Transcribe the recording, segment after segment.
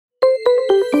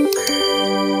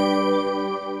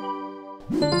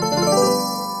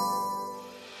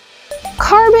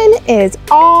is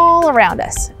all around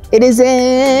us. It is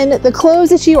in the clothes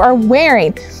that you are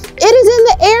wearing. It is in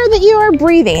the air that you are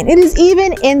breathing. It is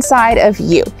even inside of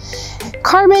you.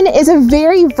 Carbon is a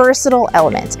very versatile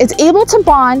element. It's able to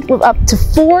bond with up to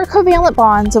 4 covalent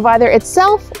bonds of either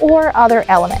itself or other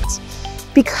elements.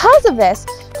 Because of this,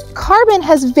 carbon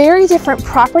has very different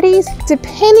properties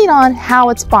depending on how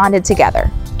it's bonded together.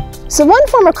 So one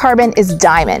form of carbon is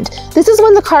diamond. This is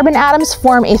when the carbon atoms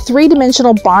form a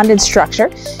 3-dimensional bonded structure.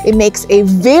 It makes a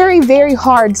very, very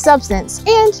hard substance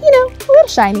and, a little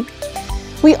shiny.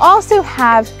 We also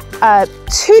have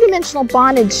 2-dimensional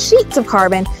bonded sheets of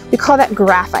carbon. We call that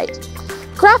graphite.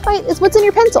 Graphite is what's in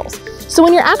your pencils. So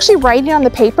when you're actually writing on the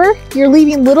paper, you're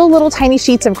leaving little tiny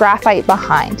sheets of graphite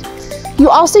behind. You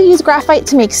also use graphite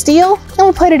to make steel, and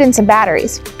we'll put it in some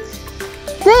batteries.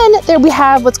 Then there we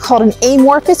have what's called an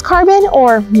amorphous carbon,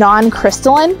 or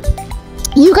non-crystalline.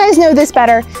 You guys know this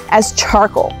better as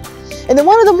charcoal. And then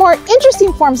one of the more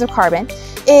interesting forms of carbon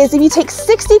is if you take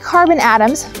 60 carbon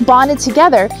atoms bonded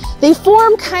together, they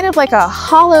form kind of like a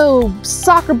hollow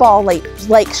soccer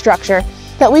ball-like structure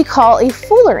that we call a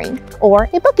fullerene, or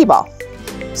a buckyball.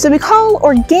 So we call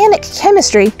organic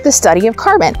chemistry the study of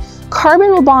carbon. Carbon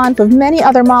will bond with many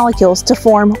other molecules to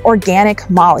form organic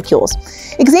molecules.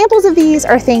 Examples of these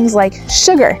are things like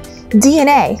sugar,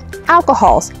 DNA,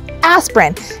 alcohols,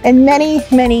 aspirin, and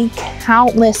many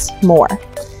countless more.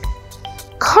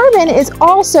 Carbon is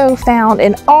also found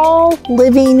in all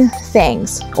living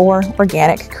things, or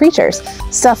organic creatures.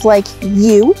 Stuff like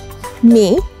you,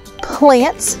 me,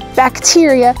 plants,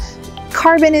 bacteria.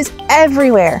 Carbon is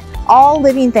everywhere. All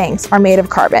living things are made of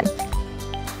carbon.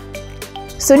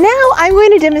 So now I'm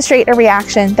going to demonstrate a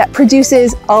reaction that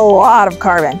produces a lot of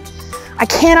carbon. I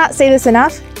cannot say this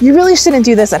enough. You really shouldn't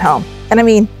do this at home. And I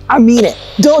mean it.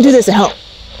 Don't do this at home.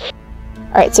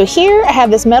 All right, so here I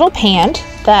have this metal pan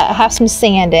that I have some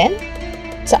sand in.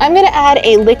 So I'm going to add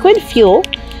a liquid fuel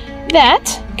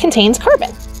that contains carbon.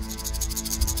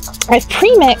 I've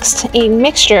pre-mixed a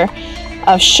mixture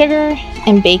of sugar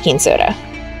and baking soda.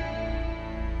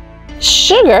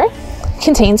 Sugar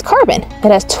contains carbon.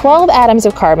 It has 12 atoms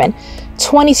of carbon,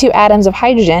 22 atoms of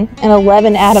hydrogen, and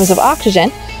 11 atoms of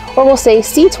oxygen, or we'll say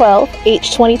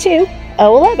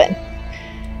C12H22O11.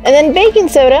 And then baking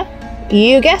soda,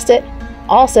 you guessed it,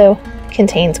 also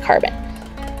contains carbon.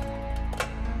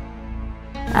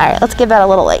 All right, let's give that a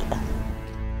little light.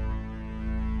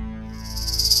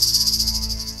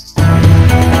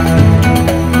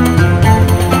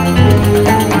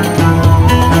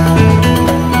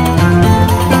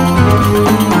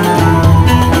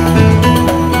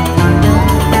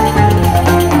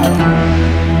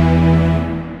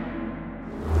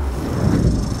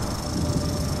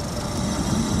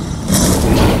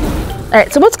 All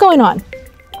right, so what's going on?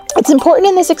 It's important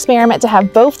in this experiment to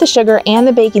have both the sugar and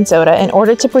the baking soda in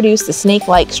order to produce the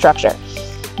snake-like structure.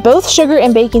 Both sugar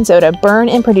and baking soda burn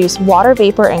and produce water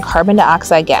vapor and carbon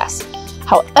dioxide gas.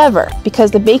 However,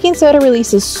 because the baking soda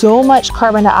releases so much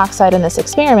carbon dioxide in this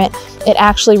experiment, it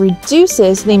actually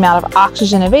reduces the amount of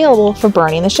oxygen available for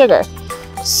burning the sugar.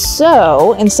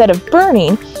 So instead of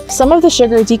burning, some of the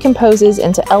sugar decomposes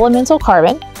into elemental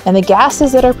carbon, and the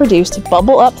gases that are produced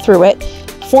bubble up through it,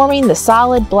 forming the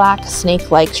solid black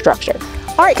snake-like structure.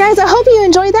 All right, guys, I hope you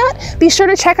enjoyed that. Be sure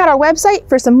to check out our website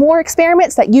for some more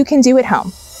experiments that you can do at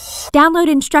home. Download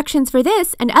instructions for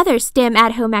this and other STEM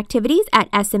at-home activities at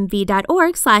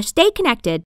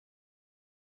smv.org/stayconnected.